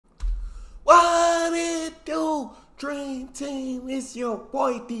Dream Team, it's your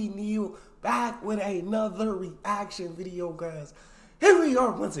boy Neal back with another reaction video, guys. Here we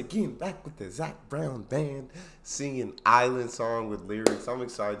are once again back with the Zac Brown Band singing Island song with lyrics. I'm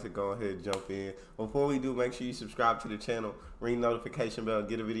excited to go ahead and jump in. Before we do, make sure you subscribe to the channel, ring the notification bell,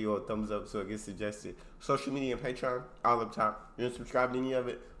 get a video a thumbs up so it gets suggested. Social media and Patreon, all up top. You're subscribed to any of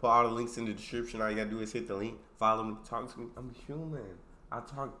it, put all the links in the description. All you gotta do is hit the link, follow me, talk to me. I'm human, I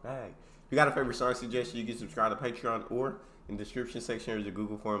talk back. If you got a favorite song suggestion, you can subscribe to Patreon, or in the description section there's a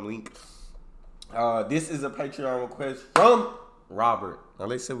Google form link. This is a Patreon request from Robert. Now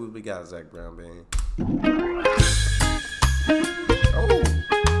they said we got Zac Brown Band. Oh.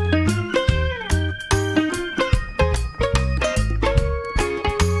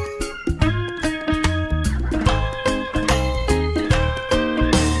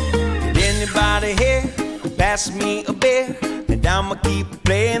 Did anybody here pass me a beer? And I'ma keep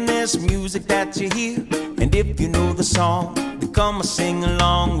playing this music that you hear. And if you know the song, then come and sing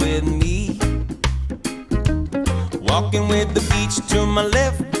along with me. Walking with the beach to my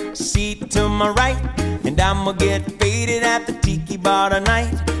left, seat to my right. And I'ma get faded at the tiki bar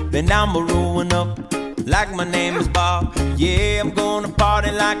tonight. Then I'ma rolling up like my name is Bob. Yeah, I'm gonna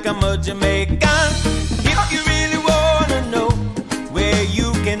party like I'm a Jamaican. If you really wanna know where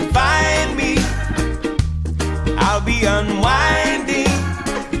you can find me, I'll be unwinding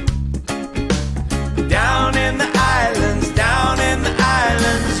down in the islands, down in the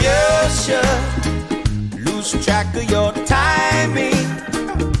islands. You should lose track of your timing.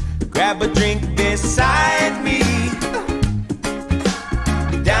 Grab a drink beside me.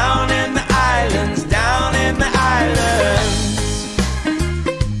 Down in the islands, down in the islands.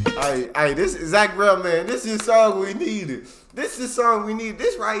 Hey, this is Zac Brown, man. This is the song we needed. This is the song we need.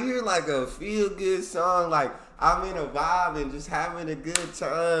 This right here, like a feel-good song. Like, I'm in a vibe and just having a good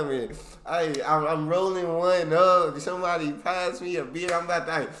time. And hey, I'm rolling one up. Somebody pass me a beer. I'm about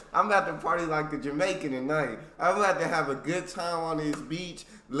to party like a Jamaican tonight. I'm about to have a good time on this beach.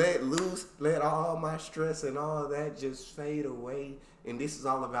 Let loose, let all my stress and all that just fade away. And this is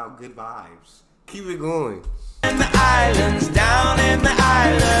all about good vibes. Keep it going. In the islands, down in the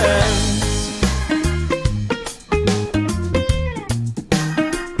islands.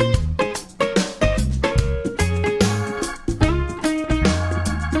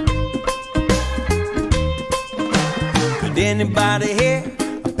 Anybody here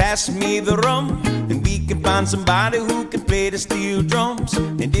pass me the rum, and we can find somebody who can play the steel drums.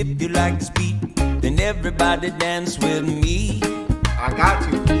 And if you like this beat, then everybody dance with me. I got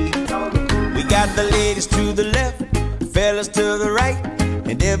you. We got the ladies to the left, fellas to the right,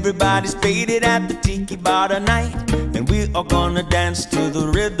 and everybody's faded at the tiki bar tonight. And we are gonna dance to the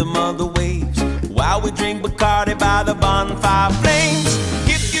rhythm of the waves while we drink Bacardi by the bonfire flames.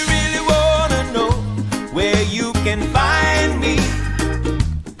 If you really wanna know where you can find me,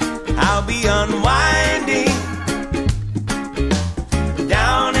 I'll be unwinding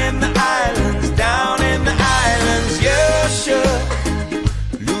down in the islands, down in the islands. You should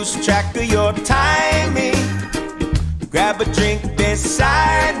lose track of your timing. Grab a drink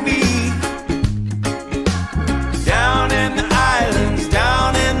beside me. Down in the islands,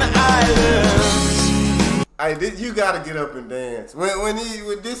 down in the islands. Hey, you gotta get up and dance.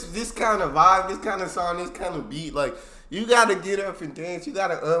 With this kind of vibe, this kind of song, this kind of beat, like, you gotta get up and dance. You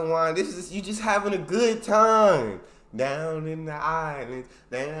gotta unwind. You just having a good time. Down in the island,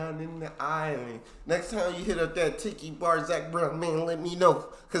 down in the island. Next time you hit up that tiki bar, Zac Brown, man, let me know,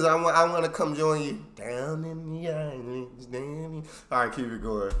 cause I wanna come join you. Down in the islands, down in. All right, keep it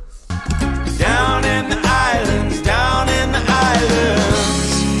going. Down in the islands, down in the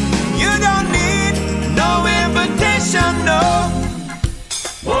islands. You don't need no invitation, no.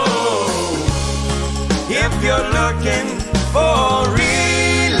 Whoa. If you're looking for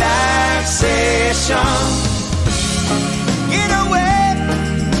relaxation, get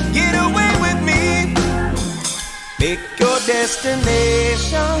away with me. Pick your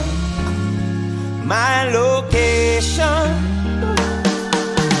destination, my location.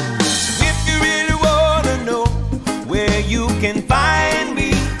 If you really wanna know where you can find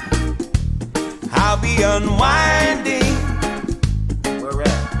me, I'll be unwinding. Where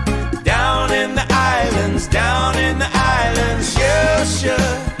at? Down in the islands, down in the islands. You should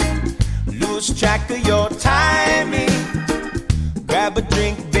lose track of your timing. Grab a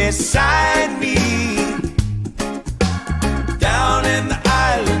drink beside me. Down in the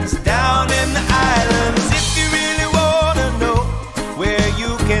islands, down in the islands. If you really wanna know where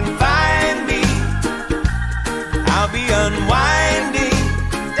you can find me, I'll be unwinding.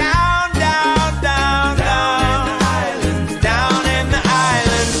 Down, down, down, down in the islands, down in the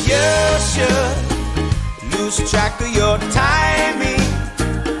islands. You should lose track of your timing.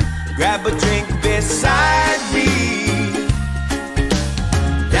 Grab a drink beside me.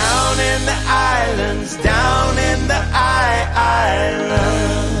 Down in the islands, down in the islands.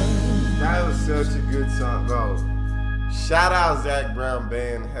 That was such a good song, bro. Shout out Zach Brown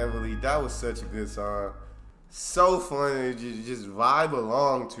Band heavily. That was such a good song. So fun to just vibe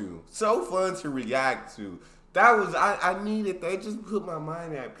along to. So fun to react to. That was, I needed that. Just put my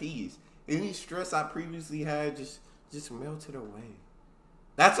mind at peace. Any stress I previously had just melted away.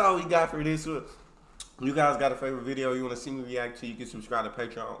 That's all we got for this one. You guys got a favorite video you want to see me react to, you can subscribe to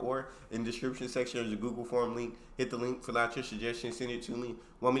Patreon, or in the description section there's a Google form link. Hit the link, fill out your suggestion, send it to me.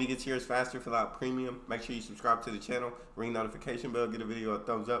 Want me to get to yours faster, fill out premium. Make sure you subscribe to the channel, ring notification bell, get a video a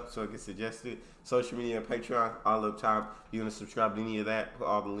thumbs up so it gets suggested. Social media and Patreon, all up top. You want to subscribe to any of that, put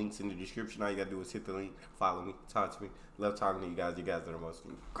all the links in the description. All you got to do is hit the link, follow me, talk to me. Love talking to you guys. You guys are the most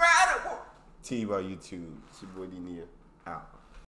incredible. T-Bar YouTube. It's your boy D Neal. Out.